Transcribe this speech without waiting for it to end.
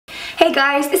Hey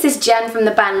guys, this is Jen from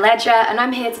the band LEDGER, and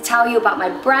I'm here to tell you about my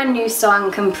brand new song,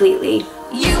 Completely.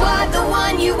 You are the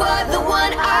one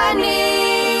I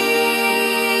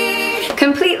need.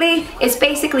 Completely is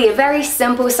basically a very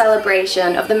simple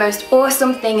celebration of the most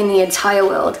awesome thing in the entire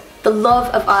world, the love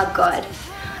of our God.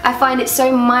 I find it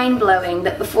so mind-blowing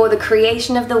that before the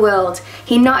creation of the world,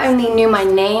 He not only knew my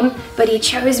name, but He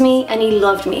chose me and He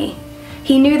loved me.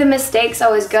 He knew the mistakes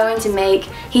I was going to make,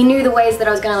 He knew the ways that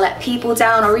I was going to let people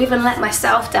down or even let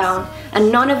myself down,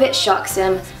 and none of it shocks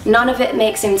Him, none of it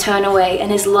makes Him turn away,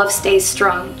 and His love stays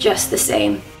strong just the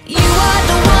same. You are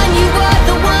the one I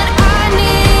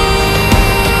need.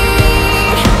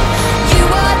 You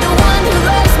are the one who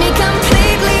loves me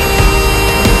completely.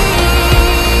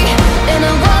 In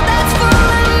a world that's full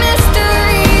of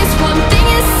mysteries, one thing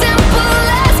is simple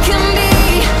as can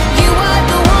be. You are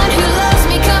the one who loves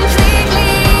me completely.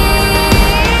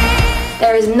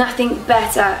 There is nothing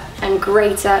better and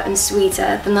greater and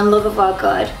sweeter than the love of our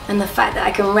God and the fact that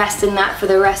I can rest in that for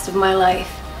the rest of my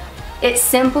life. It's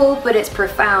simple, but it's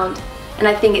profound, and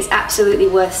I think it's absolutely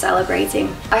worth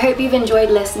celebrating. I hope you've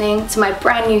enjoyed listening to my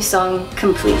brand new song,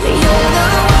 Completely. You're the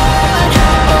one